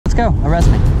go. Arrest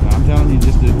me. I'm telling you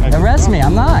just to arrest me.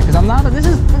 I'm not, because I'm not. This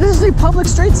is a public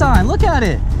street sign. Look at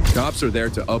it. Cops are there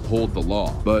to uphold the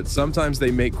law, but sometimes they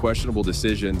make questionable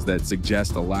decisions that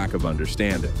suggest a lack of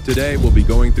understanding. Today, we'll be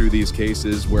going through these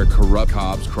cases where corrupt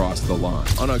cops crossed the line.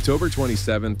 On October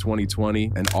 27,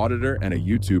 2020, an auditor and a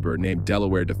YouTuber named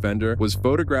Delaware Defender was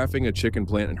photographing a chicken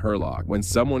plant in Hurlock when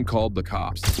someone called the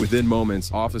cops. Within moments,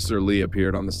 Officer Lee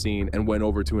appeared on the scene and went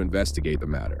over to investigate the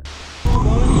matter.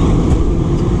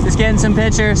 Just getting some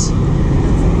pictures.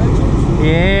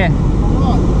 Yeah.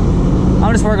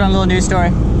 I'm just working on a little news story.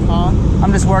 Huh?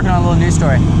 I'm just working on a little news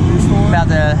story. News story? About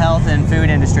the health and food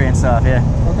industry and stuff, yeah.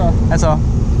 Okay. That's all.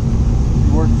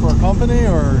 You working for a company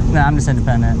or? No, I'm just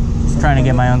independent. Just trying to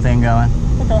get my own thing going.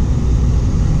 Okay.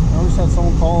 I just had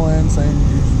someone call in saying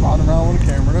you're just riding around with a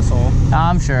camera, that's all.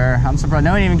 I'm sure. I'm surprised.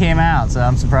 No one even came out, so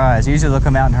I'm surprised. Usually they'll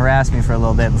come out and harass me for a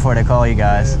little bit before they call you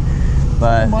guys. Yeah.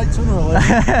 But They might sooner or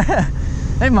later.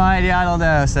 they might, yeah, I don't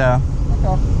know, so. Okay.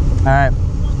 All right.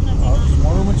 I was just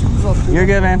wondering what you was up to. You're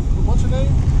good, man. What's your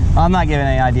name? I'm not giving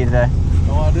any ID today.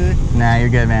 No ID? Nah, you're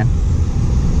good, man.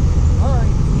 All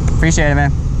right. Appreciate it,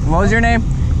 man. What was your name?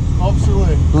 Officer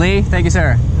Lee. Lee? Thank you,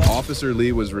 sir. Officer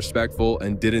Lee was respectful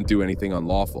and didn't do anything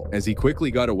unlawful, as he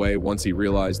quickly got away once he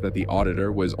realized that the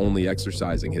auditor was only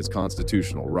exercising his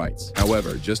constitutional rights.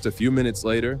 However, just a few minutes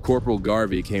later, Corporal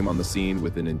Garvey came on the scene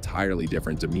with an entirely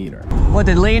different demeanor. What,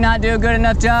 did Lee not do a good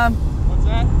enough job? What's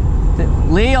that?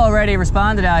 Lee already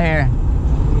responded out here.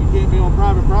 You can't be on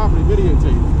private property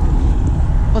videotape.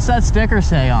 What's that sticker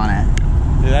say on it?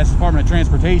 Yeah, that's Department of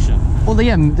Transportation. Well,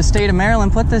 yeah, the state of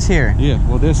Maryland put this here. Yeah,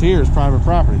 well this here is private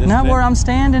property. This Not where I'm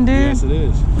standing, dude. Yes, it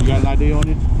is. You got an ID on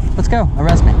you? Let's go.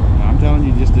 Arrest me. I'm telling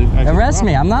you just to Arrest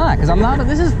me. I'm not, because I'm not.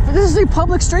 This is a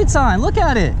public street sign. Look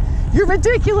at it. You're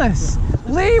ridiculous.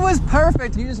 Lee was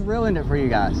perfect. You just ruined it for you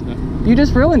guys. You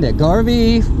just ruined it.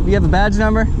 Garvey, you have a badge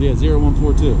number? Yeah,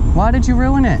 0142. Why did you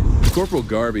ruin it? Corporal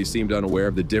Garvey seemed unaware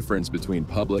of the difference between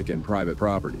public and private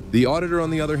property. The auditor,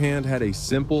 on the other hand, had a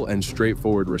simple and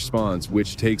straightforward response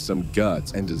which takes some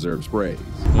guts and deserves praise.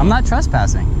 I'm not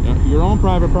trespassing. Yeah, you're on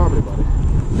private property, buddy.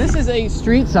 This is a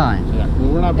street sign. Yeah,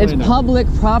 well, we're not playing It's that. public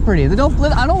property. I don't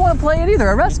want to play it either.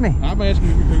 Arrest me. I'm asking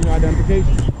you for your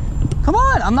identification. Come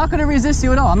on. I'm not going to resist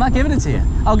you at all. I'm not giving it to you.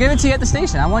 I'll give it to you at the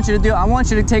station. I want you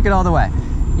to take it all the way.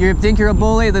 You think you're a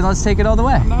bully? Then let's take it all the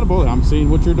way. I'm not a bully. I'm seeing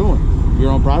what you're doing. You're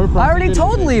on private property. I already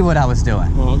told Lee what I was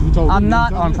doing. Well, you told me. I'm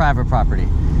not on private property.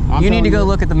 You need to go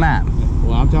look at the map.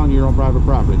 Well, I'm telling you, you're on private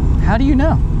property. How do you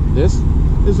know? This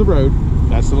is the road.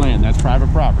 That's the land. That's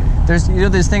private property. There's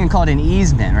this thing called an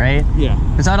easement, right? Yeah.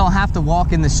 Because I don't have to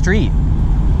walk in the street.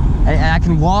 I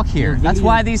can walk here. That's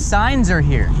why these signs are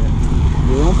here.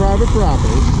 You're on private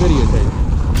property.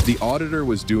 Videotape. The auditor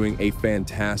was doing a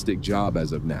fantastic job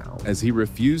as of now, as he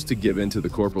refused to give in to the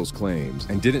corporal's claims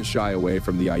and didn't shy away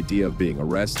from the idea of being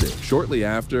arrested. Shortly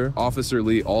after, Officer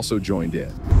Lee also joined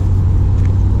in.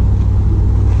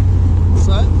 What's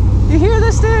that? You hear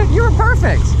this, dude? You were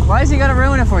perfect. Why is he gonna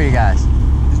ruin it for you guys?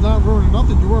 He's not ruining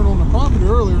nothing. You weren't on the property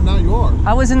earlier. Now you are.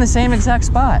 I was in the same exact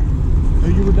spot.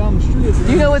 You were down the street.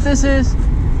 Do you know what this is?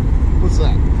 What's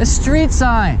that? A street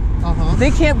sign. Uh-huh. They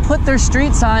can't put their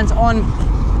street signs on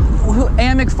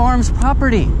Amick Farms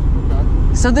property.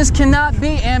 Okay. So this cannot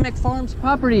be Amick Farms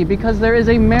property because there is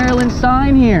a Maryland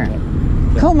sign here.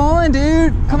 Come on,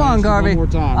 dude. Come on, Garvey. One more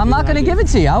time. I'm not going to give it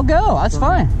to you. I'll go. That's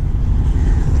fine.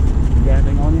 You got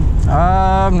anything on you?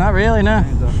 Not really, no.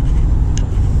 Hands up.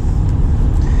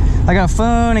 I got a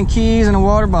phone and keys and a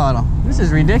water bottle. This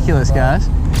is ridiculous, guys.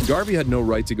 Garvey had no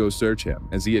right to go search him,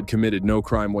 as he had committed no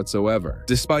crime whatsoever.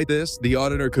 Despite this, the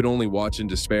auditor could only watch in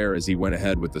despair as he went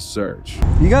ahead with the search.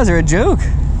 You guys are a joke.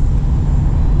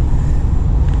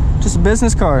 Just a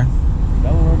business card.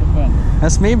 Delaware Defender.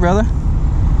 That's me, brother.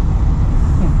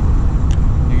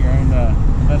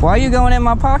 Why are you going in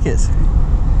my pockets?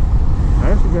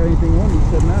 I actually got anything on you,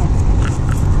 said now.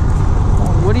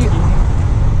 What do you...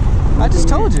 I just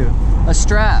told you. A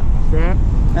strap. Strap?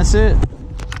 That's it.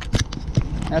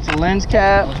 That's a lens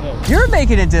cap. You're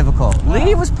making it difficult.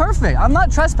 Lee was perfect. I'm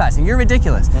not trespassing. You're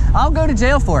ridiculous. I'll go to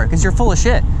jail for it because you're full of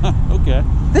shit. Okay.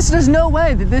 There's no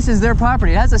way that this is their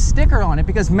property. It has a sticker on it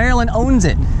because Maryland owns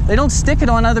it. They don't stick it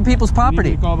on other people's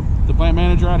property. You need to call the plant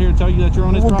manager out here and tell you that you're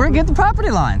on his property? Get the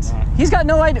property lines. Right. He's got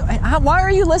no idea. Why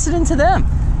are you listening to them?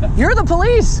 You're the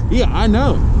police. Yeah, I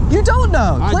know. You don't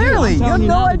know. I do. Clearly, I'm you have telling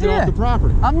no now to get idea. off the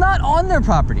property. I'm not on their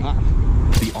property.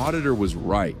 The auditor was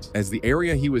right, as the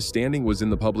area he was standing was in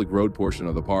the public road portion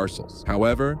of the parcels.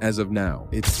 However, as of now,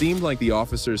 it seemed like the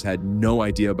officers had no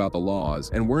idea about the laws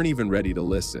and weren't even ready to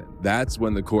listen. That's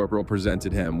when the corporal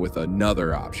presented him with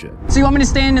another option. So you want me to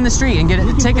stand in the street and get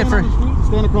a ticket for...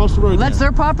 Stand across the road. That's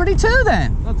their property too,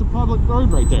 then. That's a public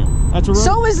road right there. That's a road.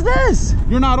 So is this.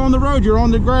 You're not on the road. You're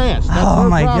on the grass. That's Oh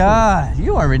my property. God.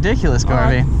 You are ridiculous,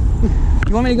 Garvey.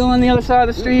 You want me to go on the other side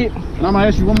of the street? And I'm going to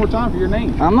ask you one more time for your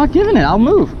name. I'm not giving it. I'll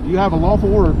move. You have a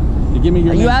lawful order to give me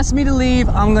your name. You asked me to leave.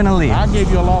 I'm going to leave. I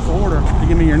gave you a lawful order to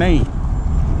give me your name.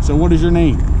 So what is your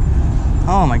name?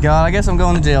 Oh my God. I guess I'm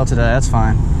going to jail today. That's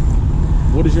fine.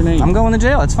 What is your name? I'm going to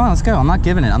jail. It's fine. Let's go. I'm not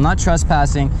giving it. I'm not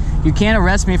trespassing. You can't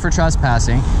arrest me for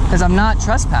trespassing because I'm not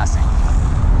trespassing.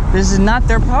 This is not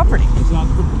their property. It's not.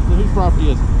 Whose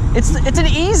property is it? It's an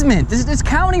easement. It's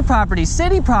county property,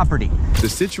 city property. The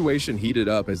situation heated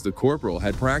up as the corporal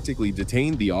had practically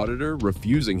detained the auditor,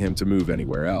 refusing him to move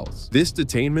anywhere else. This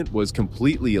detainment was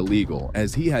completely illegal,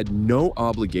 as he had no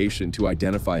obligation to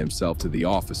identify himself to the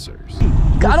officers.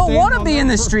 I don't want to be in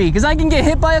the street because I can get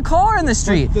hit by a car in the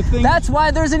street. That's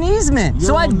why there's an easement,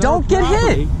 so I don't get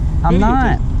hit. I'm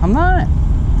not. I'm not.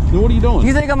 Then what are you doing?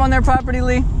 You think I'm on their property,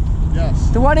 Lee? Yes.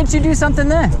 Then why didn't you do something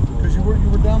then? Because you were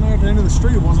down there at the end of the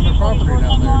street. It wasn't their property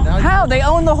down there. Now How? They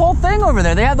own the whole thing over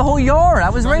there. They have the whole yard. I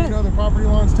was ready. You know the property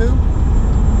lines too?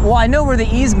 Well, I know where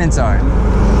the easements are.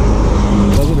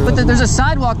 But there's a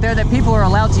sidewalk there that people are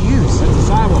allowed to use. That's a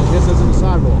sidewalk. Yes, that's in the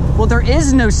sidewalk. Well, there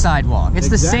is no sidewalk. It's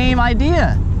the same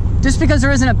idea. Just because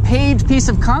there isn't a paved piece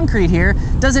of concrete here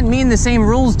doesn't mean the same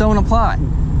rules don't apply.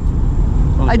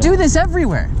 I do this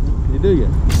everywhere. You do,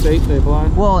 you? State, they apply?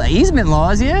 Well, easement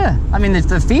laws, yeah. I mean, the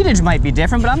feetage might be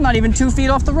different, but I'm not even 2 feet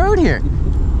off the road here.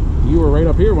 You were right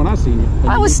up here when I seen you.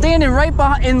 I was standing right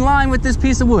in line with this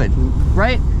piece of wood,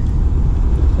 right?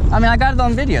 I mean, I got it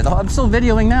on video. I'm still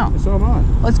videoing now. So am I.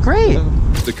 That's great.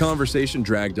 The conversation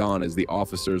dragged on as the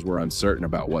officers were uncertain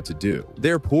about what to do.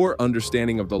 Their poor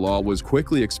understanding of the law was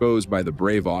quickly exposed by the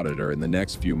brave auditor in the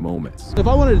next few moments. If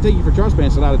I wanted to take you for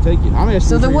trespassing, I'd take you. I'm asking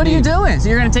So you then for what are your you name. doing? So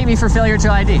you're going to take me for failure to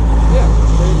ID? Yeah.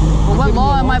 Well, what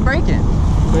law am I breaking?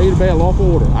 Failure to obey a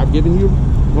lawful order. I've given you,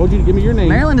 told you to give me your name.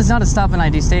 Maryland is not a stop and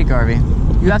ID state, Garvey.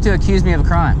 You have to accuse me of a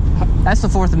crime. That's the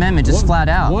Fourth Amendment, just flat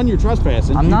out. One, you're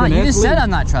trespassing. I'm not. You just said leave. I'm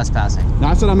not trespassing. No,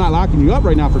 I said I'm not locking you up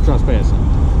right now for trespassing.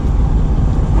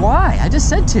 Why? I just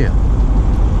said to.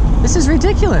 This is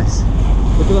ridiculous.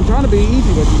 Because I'm trying to be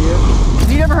easy with you here.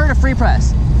 Have you ever heard of free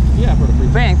press? Yeah, for the free.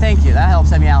 Bang, thank you. That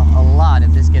helps me out a lot if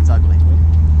this gets ugly.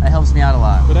 That helps me out a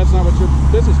lot. But that's not what your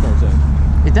business card says.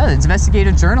 It does. It's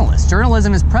investigative journalist.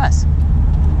 Journalism is press.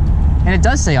 And it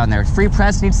does say on there, free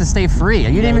press needs to stay free.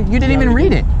 You didn't even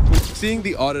read it. Seeing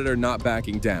the auditor not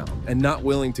backing down and not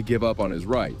willing to give up on his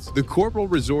rights, the corporal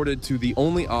resorted to the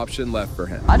only option left for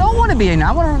him. I don't want to be in.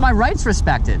 I want my rights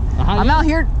respected. I'm out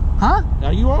here. Huh?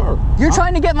 Now you are. You're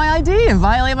trying to get my ID and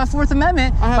violate my Fourth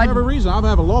Amendment. I have every reason. I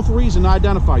have a lawful reason to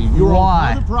identify you. You're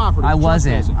on private property. I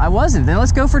wasn't. Then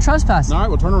let's go for trespassing. All right,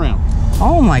 well, turn around.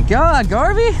 Oh my God,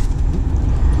 Garvey.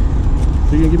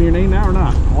 So you gonna give me your name now or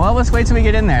not? Well, let's wait till we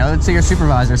get in there. Let's see your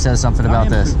supervisor says something about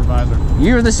this. Supervisor.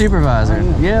 You're the supervisor.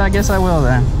 Yeah, I guess I will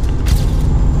then.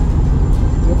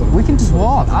 We can just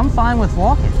walk. I'm fine with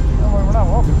walking. No, we're not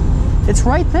walking. It's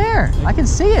right there. I can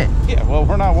see it. Yeah, well,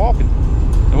 we're not walking.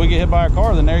 If we get hit by a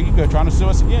car, then there you go, trying to sue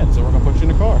us again. So we're gonna put you in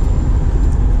the car.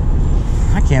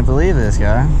 I can't believe this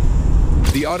guy.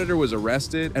 The auditor was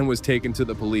arrested and was taken to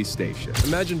the police station.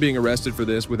 Imagine being arrested for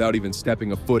this without even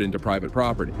stepping a foot into private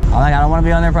property. I don't want to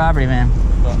be on their property, man.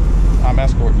 But I'm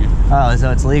escorting you. Oh,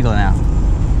 so it's legal now.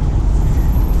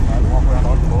 I walk around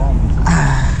all your belongings.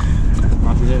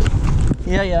 Not your head.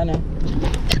 Yeah, I know.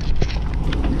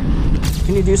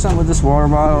 Can you do something with this water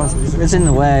bottle? It's in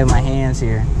the way of my hands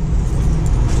here.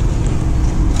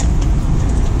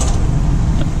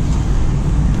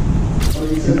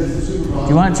 Do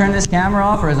you want to turn this camera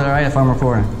off, or is it alright if I'm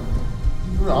recording?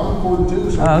 I'm recording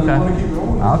too, so Oh, you want to okay. keep it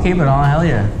on? I'll keep it on, hell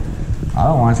yeah. I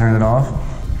don't want to turn it off.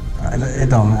 It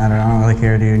don't matter, I don't really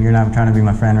care, dude. You're not trying to be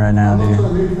my friend right now, dude.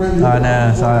 I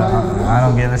know, so I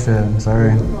don't give a shit, I'm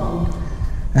sorry.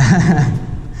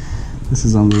 This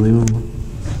is unbelievable.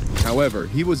 However,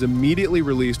 he was immediately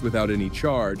released without any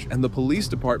charge, and the police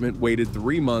department waited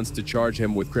 3 months to charge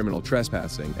him with criminal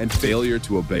trespassing and failure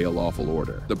to obey a lawful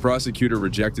order. The prosecutor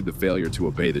rejected the failure to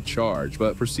obey the charge,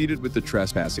 but proceeded with the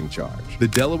trespassing charge. The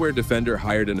Delaware defender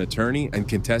hired an attorney and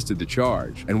contested the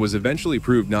charge, and was eventually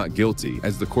proved not guilty,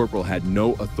 as the corporal had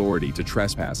no authority to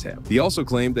trespass him. He also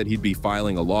claimed that he'd be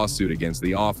filing a lawsuit against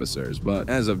the officers, but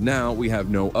as of now, we have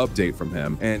no update from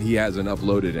him, and he hasn't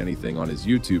uploaded anything on his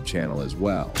YouTube channel as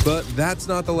well. But But that's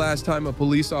not the last time a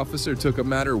police officer took a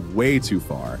matter way too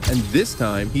far, and this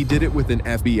time he did it with an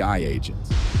FBI agent.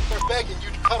 They're begging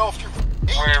you to cut off your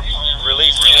We're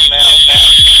releasing him now.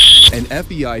 An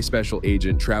FBI special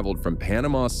agent traveled from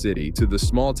Panama City to the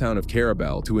small town of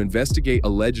Carabel to investigate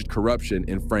alleged corruption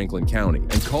in Franklin County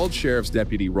and called Sheriff's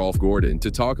Deputy Rolf Gordon to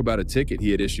talk about a ticket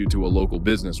he had issued to a local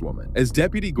businesswoman. As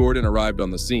Deputy Gordon arrived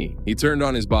on the scene, he turned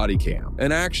on his body cam.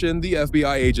 In action, the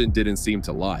FBI agent didn't seem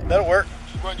to lie. That'll work.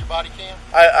 You run your body cam?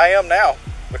 I am now,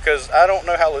 because I don't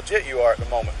know how legit you are at the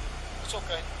moment. It's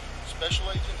okay. Special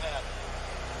Agent Haddon.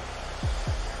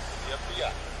 The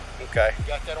FBI. Okay. You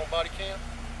got that on body cam?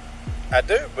 I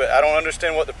do, but I don't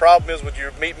understand what the problem is when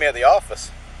you meet me at the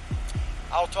office.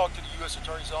 I'll talk to the U.S.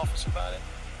 Attorney's Office about it.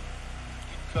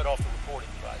 You can cut off the recording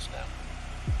device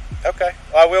now. Okay.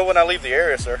 Well, I will when I leave the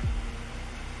area, sir.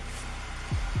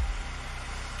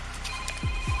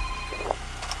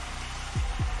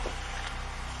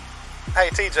 Hey,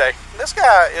 TJ, this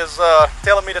guy is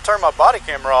telling me to turn my body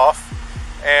camera off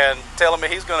and telling me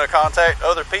he's going to contact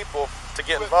other people to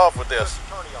get involved with this. U.S.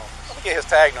 Attorney Office. Let me get his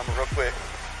tag number real quick.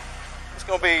 It's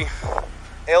going to be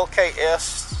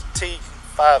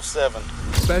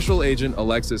LKST57. Special Agent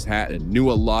Alexis Hatton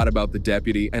knew a lot about the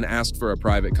deputy and asked for a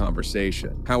private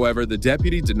conversation. However, the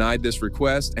deputy denied this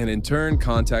request and in turn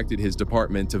contacted his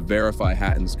department to verify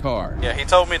Hatton's car. Yeah, he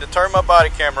told me to turn my body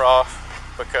camera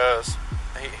off because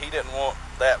he didn't want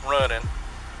that running.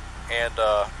 And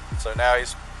so now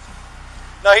he's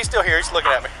still here. He's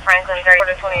looking at me. Franklin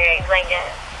 3028 Lincoln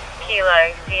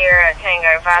Kilo Sierra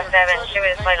Tango 57. She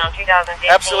was played on 2015.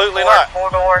 Absolutely not.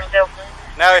 4-door, still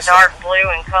Now he's dark blue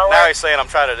in color. Now he's saying I'm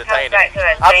trying to detain him. Back to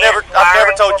I've never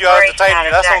told you I was detaining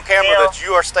you. That's on camera Jacksonville. that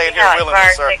you are staying here willingly,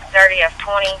 sir. 630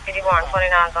 F20 51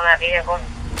 29s on that vehicle.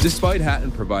 Despite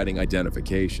Hatton providing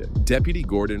identification, Deputy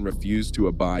Gordon refused to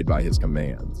abide by his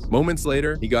commands. Moments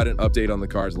later, he got an update on the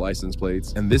car's license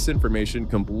plates, and this information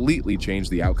completely changed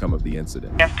the outcome of the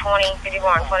incident. F20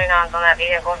 51 29s on that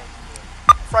vehicle.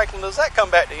 Franklin, does that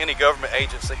come back to any government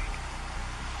agency?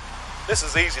 This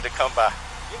is easy to come by.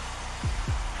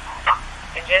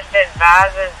 It just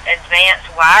advises Advanced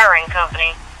Wiring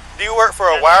Company. Do you work for a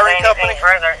Doesn't wiring say company? anything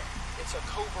Further. It's a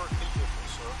covert vehicle,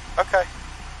 sir. Okay.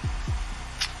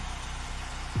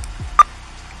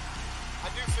 I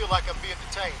do feel like I'm being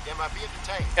detained. Am I being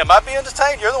detained? Am I being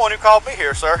detained? You're the one who called me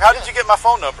here, sir. How did you get my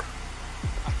phone number?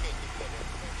 I can't give you that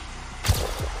information.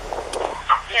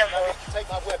 Listen, I need to take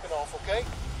my weapon off, okay?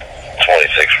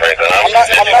 26 Franklin. I'm not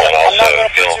going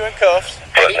to put you in cuffs.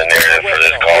 Putting the narrative for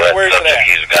this call. That Where's it subject at?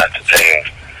 he's got detained,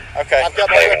 Okay. I've got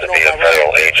my claiming weapon to be a on my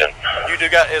federal right. agent. You do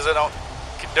got, is it on,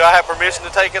 do I have permission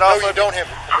to take it off? No, you of don't have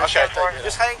permission Okay, to take it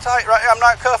just off. hang tight right here. I'm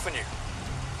not cuffing you.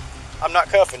 I'm not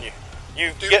cuffing you.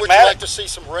 You get Would mad you like at to see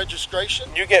some registration?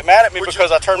 you get mad at me Would you-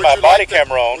 because I turned would my you body like to-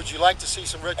 camera on, Would you like to see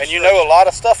some and registration? you know a lot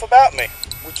of stuff about me.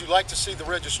 Would you like to see the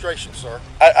registration, sir?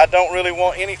 I don't really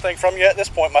want anything from you at this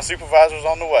point. My supervisor's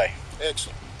on the way.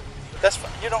 Excellent. That's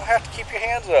fine. You don't have to keep your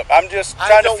hands up. I'm just I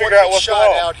trying to don't figure want out to what's get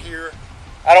going shot on. out here.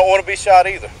 I don't want to be shot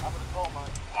either. I'm going to call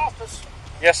my office.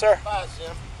 Yes, sir. Bye,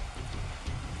 Zim.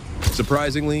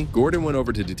 Surprisingly, Gordon went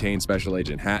over to detain Special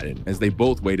Agent Hatton as they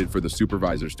both waited for the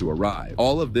supervisors to arrive.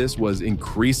 All of this was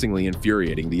increasingly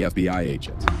infuriating the FBI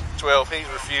agent. 12, he's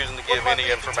refusing to give What am I any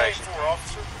being information. detained for,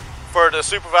 officer? For the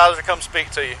supervisor to come speak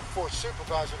to you. For a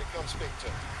supervisor to come speak to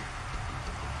me.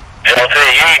 LT,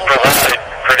 he provided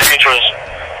credentials,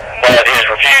 but he's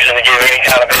refusing to give any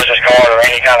kind of business card or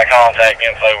any kind of contact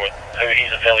info with who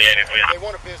he's affiliated with. They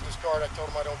want a business card. I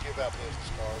told them I don't give out business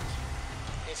cards.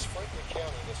 It's Franklin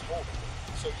County that's holding me.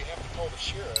 So you have to call the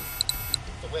sheriff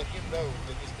to let him know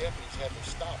that his deputies have me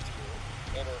stopped here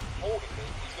and are holding me.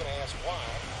 He's going to ask why.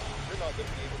 You're not going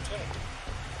to be able to tell me.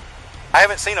 I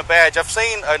haven't seen a badge. I've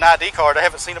seen an ID card. I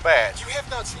haven't seen a badge. You have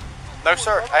not seen. No,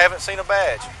 sir. I haven't seen a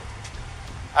badge.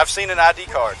 I've seen an ID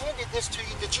card. I handed this to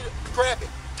you. Did you grab it?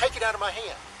 Take it out of my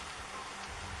hand.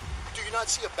 Do you not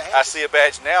see a badge? I see a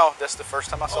badge now. That's the first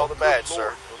time I saw the good badge,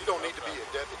 Lord. sir. You don't need to be a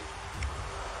deputy.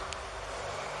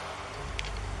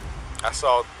 I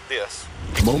saw this.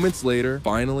 Moments later,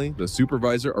 finally, the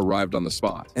supervisor arrived on the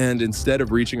spot. And instead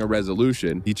of reaching a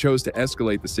resolution, he chose to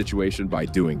escalate the situation by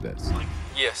doing this.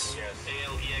 Yes.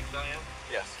 A-L-E-X-I-M?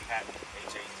 Yes. Hatton.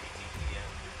 H-A-T-T-E-N.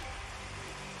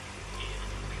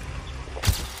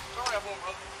 Sorry, I won't,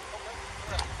 brother.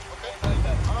 Okay.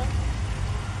 All right.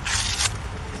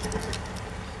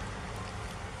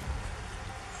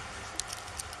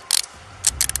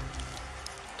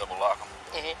 Double lock them.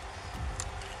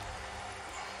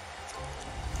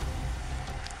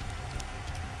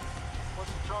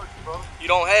 What's the charge, brother? You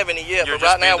don't have any yet, You're but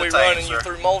right just being now we're detained, running you sir.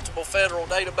 through multiple federal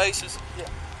databases. Yeah.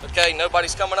 A Okay,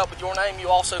 nobody's coming up with your name. You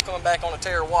also coming back on a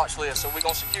terror watch list. So we're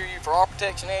going to secure you for our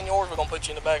protection and yours. We're going to put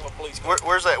you in the back of a police car.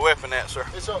 Where's that weapon at, sir?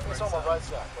 It's on my right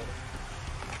side, buddy.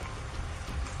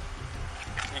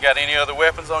 You got any other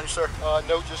weapons on you, sir?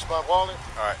 No, just my wallet.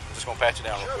 All right, I'm just gonna pat you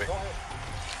down real quick. Go ahead.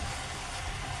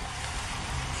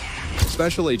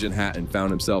 Special Agent Hatton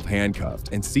found himself handcuffed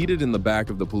and seated in the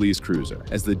back of the police cruiser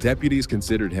as the deputies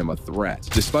considered him a threat.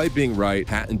 Despite being right,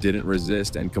 Hatton didn't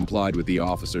resist and complied with the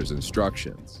officer's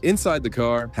instructions. Inside the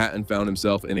car, Hatton found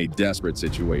himself in a desperate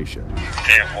situation. 33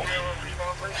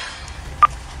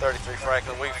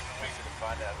 Franklin, we've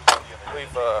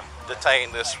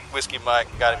detained this Whiskey Mike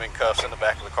and got him in cuffs in the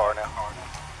back of the car now.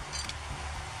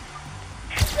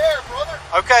 There, brother.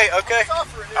 Okay.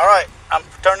 All right, I'm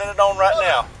turning it on right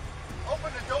now.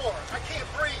 Open the door. I can't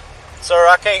breathe. Sir,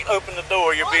 I can't open the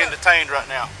door. You're being detained right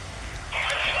now.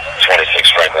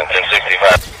 26 Franklin, 1065. Do you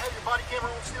have your body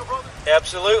camera on still, brother?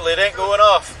 Absolutely, it ain't going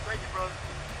off. Thank you, brother.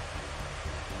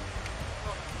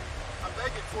 Look, I'm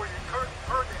begging for you.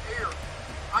 Burn the air.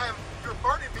 You're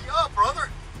burning me up, brother.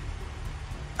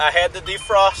 I had the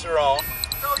defroster on.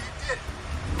 No, you didn't.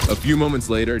 A few moments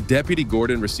later, Deputy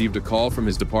Gordon received a call from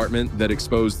his department that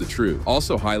exposed the truth,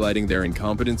 also highlighting their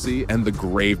incompetency and the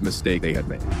grave mistake they had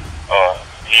made. He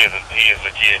is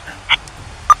legit.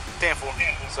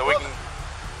 10-4. So we can.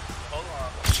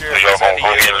 Sheriff, y'all gonna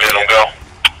go ahead and let him go?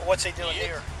 What's he doing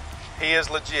here? He is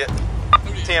legit.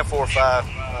 10-4-5.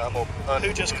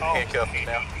 Who just called? Handcuffed him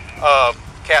now.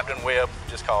 Captain Webb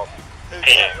just called.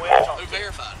 Who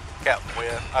verified? Captain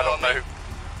Webb. I don't know who.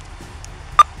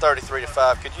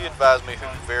 33-5. Could you advise me who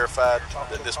verified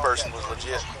that this person was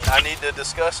legit? I need to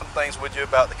discuss some things with you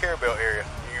about the Carabel area.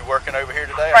 Are you working over here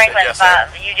today? Franklin, I said,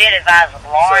 yes, sir. you did advise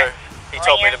Lawrence. So he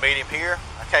told me to meet him here.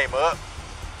 I came up.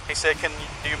 He said, do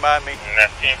you mind me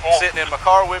sitting in my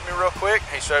car with me real quick?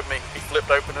 He showed me, he flipped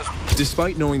open his.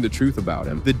 Despite knowing the truth about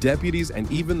him, the deputies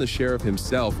and even the sheriff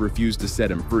himself refused to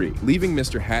set him free, leaving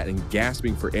Mr. Hatton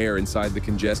gasping for air inside the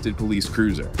congested police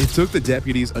cruiser. It took the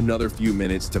deputies another few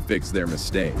minutes to fix their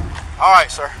mistake. All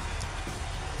right, sir.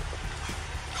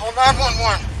 Call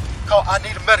 911. I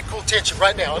need a medical attention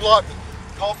right now. Unlock me.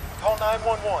 Call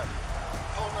 911.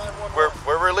 Call 911.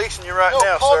 We're releasing you right no,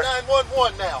 now, call sir.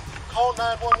 911 now. Call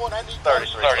 911. I need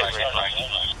 33.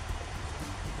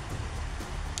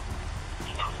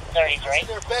 33.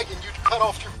 They're begging you to cut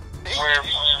off your heat.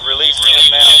 Releasing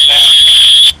him now.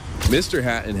 Mr.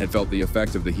 Hatton had felt the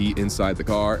effect of the heat inside the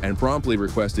car and promptly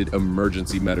requested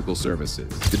emergency medical services.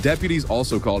 The deputies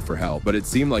also called for help, but it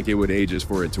seemed like it would ages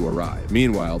for it to arrive.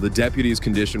 Meanwhile, the deputy's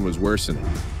condition was worsening.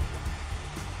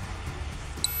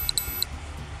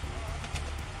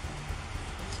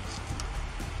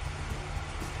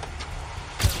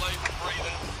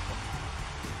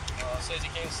 Says he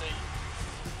can't see.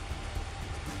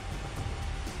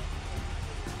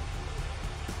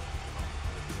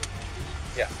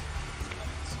 Yeah.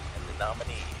 And the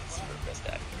nominees for Best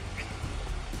Actor.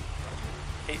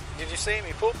 Did you see him?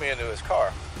 He pulled me into his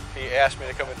car. He asked me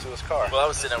to come into his car. Well, I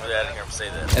was sitting over there. I didn't hear him say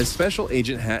that. As Special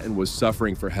Agent Hatton was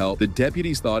suffering for help, the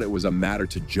deputies thought it was a matter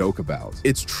to joke about.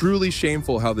 It's truly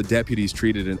shameful how the deputies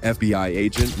treated an FBI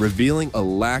agent, revealing a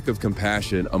lack of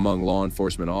compassion among law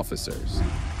enforcement officers.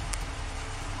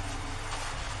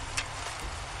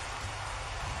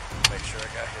 Make sure I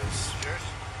got his. Yours?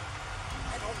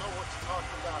 I don't know what you're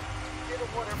talking about. Get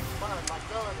him whatever you mind. My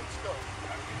gun and stuff.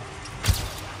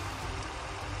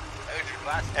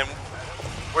 And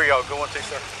where y'all going to,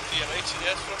 sir? TMH,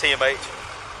 yes, sir. TMH.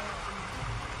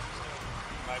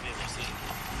 Might be a receipt.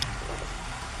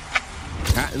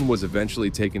 Hatton was eventually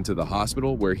taken to the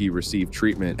hospital where he received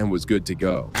treatment and was good to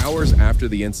go. Hours after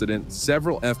the incident,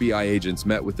 several FBI agents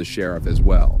met with the sheriff as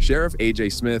well. Sheriff A.J.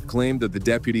 Smith claimed that the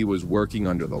deputy was working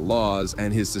under the laws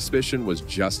and his suspicion was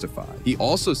justified. He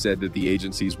also said that the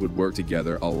agencies would work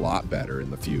together a lot better in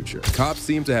the future. Cops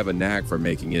seem to have a knack for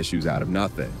making issues out of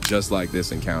nothing, just like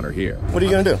this encounter here. What are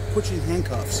you gonna do? Put you in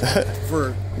handcuffs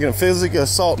for. You're gonna physically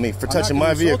assault me for touching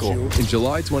my vehicle. In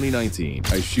July 2019,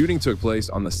 a shooting took place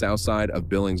on the south side of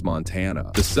Billings,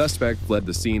 Montana. The suspect fled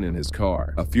the scene in his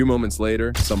car. A few moments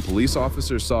later, some police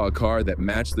officers saw a car that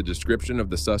matched the description of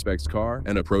the suspect's car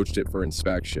and approached it for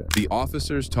inspection. The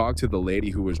officers talked to the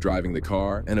lady who was driving the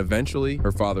car, and eventually,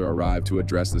 her father arrived to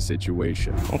address the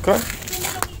situation. Okay.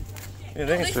 Yeah,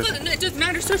 It doesn't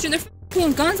matter searching. They're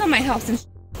pulling guns on my house and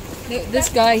this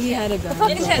guy, he had a gun.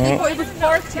 They were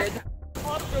parked here. The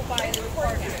cops drove by and they were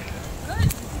parked here.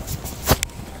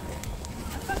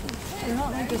 They're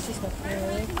not like disrespectful,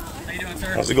 really. How you doing,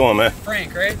 sir? How's it going, man?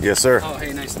 Frank, right? Yes, sir. Oh,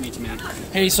 hey, nice to meet you, man.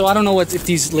 Hey, so I don't know if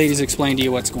these ladies explained to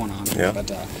you what's going on. Yeah.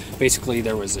 But basically,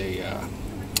 there was a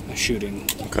a shooting.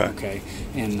 Okay.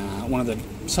 And one of the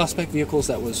suspect vehicles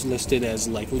that was listed as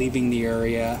like leaving the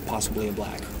area, possibly a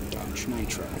black Dodge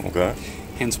Nitro. Okay.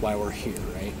 Hence why we're here,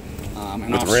 right?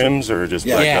 And with rims or just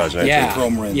black Dodge Nitro? Yeah,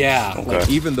 chrome rims. Yeah.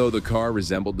 Okay. Even though the car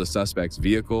resembled the suspect's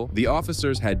vehicle, the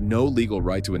officers had no legal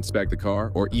right to inspect the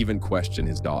car or even question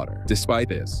his daughter. Despite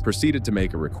this, proceeded to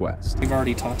make a request. We've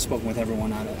already spoken with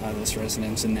everyone out of this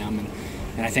residence and them,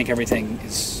 and I think everything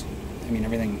is,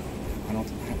 everything,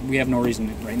 we have no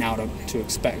reason right now to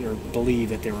expect or believe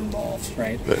that they were involved,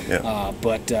 right?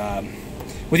 But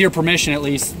with your permission, at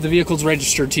least, the vehicle's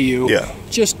registered to you. Yeah.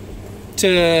 Just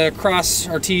to cross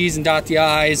our T's and dot the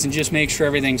I's and just make sure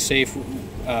everything's safe,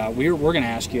 we're going to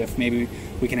ask you if maybe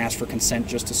we can ask for consent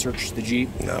just to search the Jeep.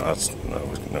 No,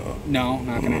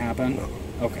 not going to happen. No.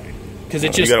 Okay. Because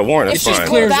it you got a warrant. If she's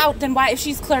cleared out, then why? If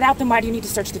she's cleared out, then why do you need to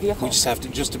search the vehicle? We just have to,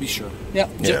 just to be sure. Yeah.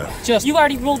 Just you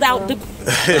already ruled out the.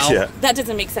 Yeah. That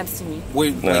doesn't make sense to me.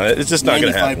 No, it's just not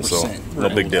going to happen. So no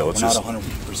big deal. We're It's not just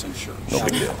 100% sure. no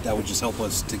big deal. That would just help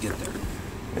us to get there.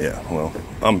 Yeah. Well,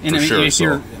 I'm And for sure.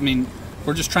 So.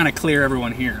 We're just trying to clear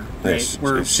everyone here. Right?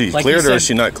 Is she cleared or is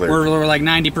she not cleared? We're like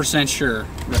 90% sure.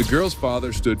 The girl's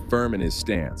father stood firm in his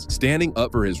stance, standing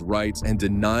up for his rights and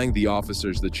denying the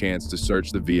officers the chance to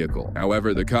search the vehicle.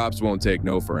 However, the cops won't take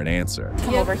no for an answer.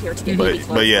 Come over here to get baby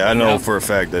clothes. But yeah, I know for a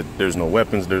fact that there's no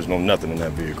weapons, there's no nothing in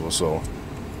that vehicle, so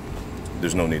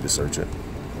there's no need to search it.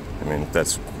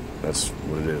 That's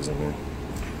what it is.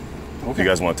 If you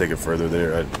guys want to take it further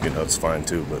there, it's fine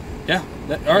too. But yeah,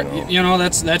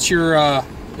 that's your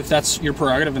if that's your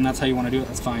prerogative and that's how you want to do it,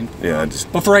 that's fine. Yeah,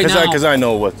 but for right now, because I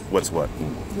know what's what.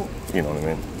 You know what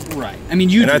I mean? Right.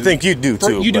 You. And do. I think you do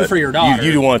too. You do for your daughter.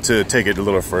 You do want to take it a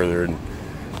little further, and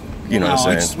you know what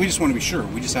I'm saying. We just want to be sure.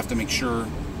 We just have to make sure.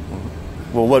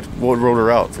 Well, what rolled her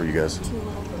out for you guys?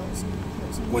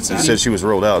 What's that? You said she was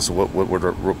rolled out. So what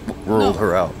rolled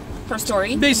her out? Her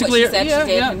story. Basically, what she said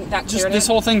she did, and that just cleared this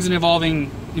it. whole thing's an evolving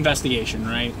investigation,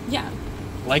 right? Yeah.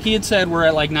 Like he had said, we're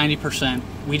at like 90%.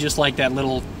 We just like that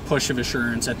little push of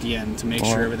assurance at the end to make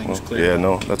sure everything's clear. Yeah,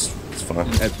 no, that's fine.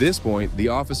 At this point, the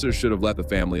officers should have let the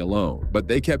family alone, but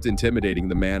they kept intimidating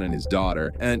the man and his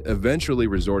daughter and eventually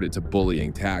resorted to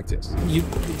bullying tactics. The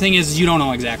thing is, you don't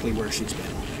know exactly where she's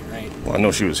been, right? Well, I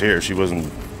know she was here. She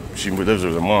wasn't. She lives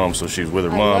with her mom, so she was with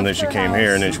her mom. Then she came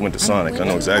here, and then she went to Sonic. I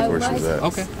know exactly where she was at.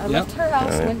 Okay. I left her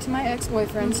house, went to my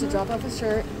ex-boyfriend's to drop off a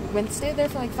shirt, stayed there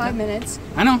for like 5 minutes.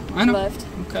 I know. Left,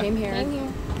 came here,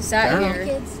 sat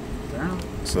here.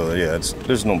 So yeah,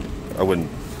 there's no. I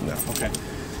wouldn't. No. Okay.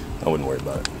 I wouldn't worry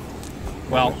about it.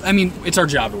 Well, it's our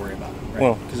job to worry about it, right?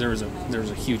 Well, because there was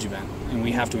a huge event, and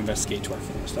we have to investigate to our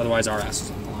fullest. Otherwise, our ass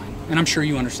is on the line. And I'm sure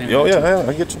you understand. Oh yeah,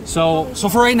 I get you. So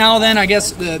for right now, then I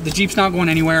guess the Jeep's not going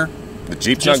anywhere. The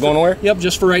Jeep's not going nowhere? Yep,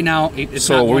 just for right now. It's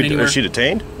not going anywhere. Is she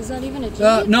detained? Is that even a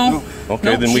Jeep? No.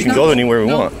 Okay, then we can go anywhere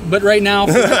we want. But right now.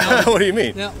 What do you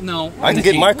mean? No. I can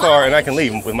get in my car and I can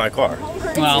leave with my car.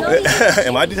 Well,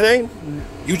 am I detained?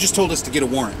 You just told us to get a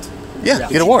warrant. Yeah,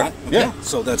 get a warrant. Yeah.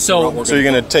 So that's so you're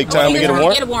gonna take time to get a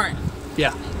warrant? Get a warrant.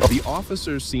 Yeah. The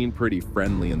officers seemed pretty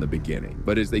friendly in the beginning,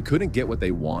 but as they couldn't get what they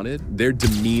wanted, their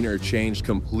demeanor changed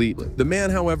completely. The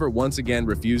man, however, once again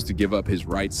refused to give up his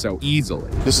rights so easily.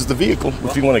 This is the vehicle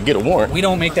if you want to get a warrant. We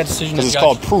don't make that decision. Because it's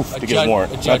called proof to get a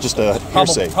warrant, not just a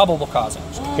hearsay. Probable cause.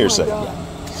 Hearsay.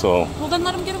 So. Well, then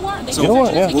let him get a warrant.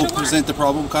 We'll present the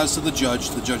probable cause to the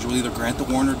judge. The judge will either grant the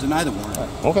warrant or deny the warrant.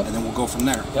 Okay. And then we'll go from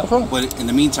there. No problem. But in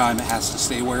the meantime, it has to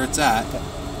stay where it's at.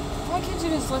 Why can't you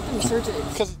just let them search it?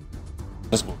 Because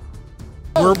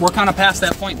we're kind of past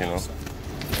that point,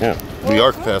 Yeah, we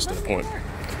are past that point.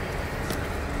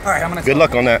 All right, I'm gonna. Good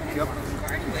luck on that.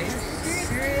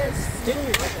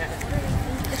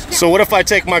 So what if I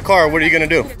take my car? What are you gonna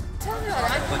do?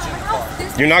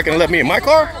 You're not gonna let me in my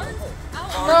car?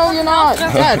 No, you're not.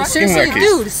 Dad, seriously,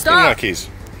 dude, stop. Give me my keys.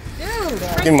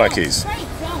 Dude. Give me my keys.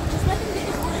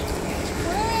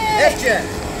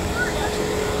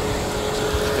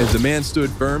 As the man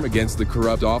stood firm against the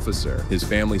corrupt officer, his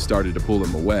family started to pull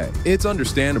him away. It's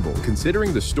understandable,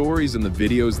 considering the stories and the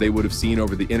videos they would have seen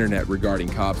over the internet regarding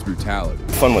cops' brutality.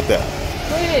 Fun with that.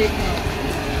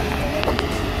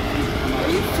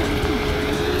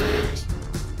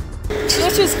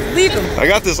 Let's just leave him. I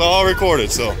got this all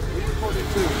recorded, so.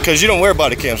 Because you don't wear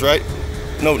body cams, right?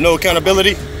 No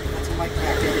accountability?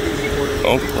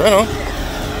 Oh, right on.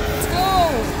 Let's go.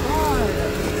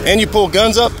 And you pull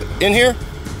guns up in here?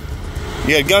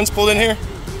 You had guns pulled in here?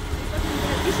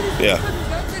 Yeah.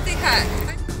 Guns that they had.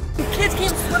 Kids came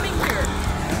swimming here.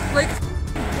 Like,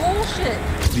 bullshit.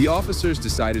 The officers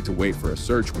decided to wait for a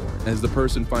search warrant as the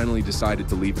person finally decided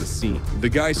to leave the scene. The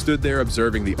guy stood there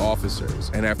observing the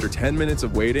officers, and after 10 minutes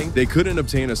of waiting, they couldn't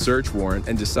obtain a search warrant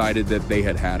and decided that they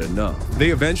had had enough.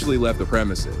 They eventually left the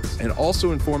premises and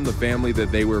also informed the family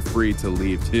that they were free to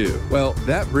leave too. Well,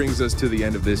 that brings us to the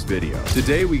end of this video.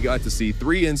 Today we got to see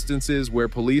 3 instances where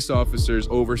police officers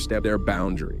overstepped their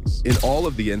boundaries. In all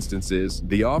of the instances,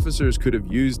 the officers could have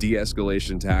used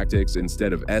de-escalation tactics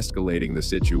instead of escalating the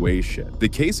situation.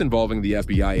 The case involving the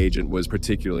FBI agent was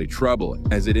particularly troubling,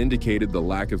 as it indicated the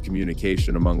lack of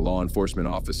communication among law enforcement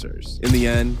officers. In the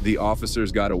end, the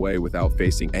officers got away without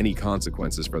facing any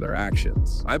consequences for their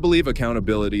actions. I believe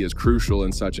accountability is crucial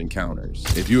in such encounters.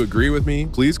 If you agree with me,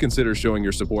 please consider showing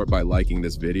your support by liking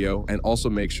this video, and also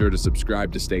make sure to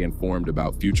subscribe to stay informed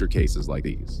about future cases like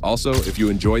these. Also, if you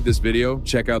enjoyed this video,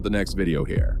 check out the next video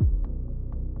here.